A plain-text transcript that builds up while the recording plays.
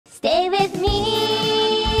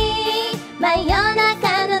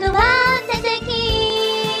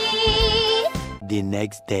The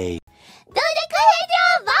next day.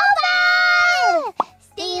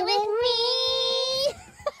 Stay with me.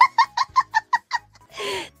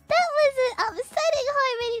 That was an upsetting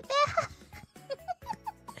harmony.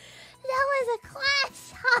 That was a clash.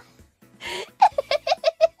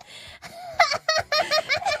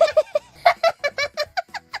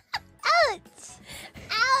 Ouch!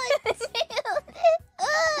 Ouch!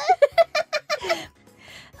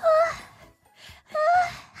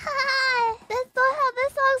 That's not how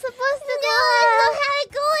this song's supposed to go. That's not how it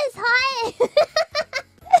goes. Hi.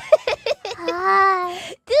 Hi.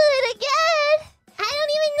 Do it again. I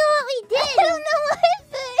don't even know what we did. I don't know what I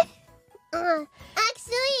said.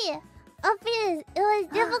 Actually, it was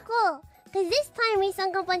difficult. Because this time we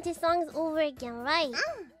sung a bunch of songs over again, right?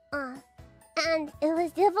 And it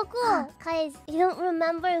was difficult because you don't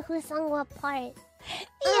remember who sung what part.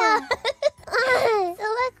 Yeah. So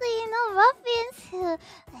luckily, Ruffians who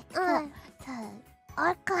to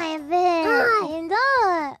archive it.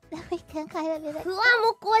 We can kind of be like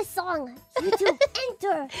FuwaMoco song. YouTube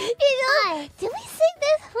enter. Did we sing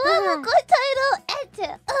this FuwaMoco title?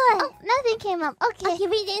 Enter. Oh, nothing came up. Okay,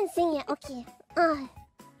 we didn't sing it. Okay.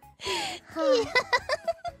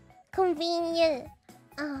 Convenient.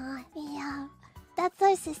 Yeah. That's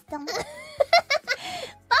our system.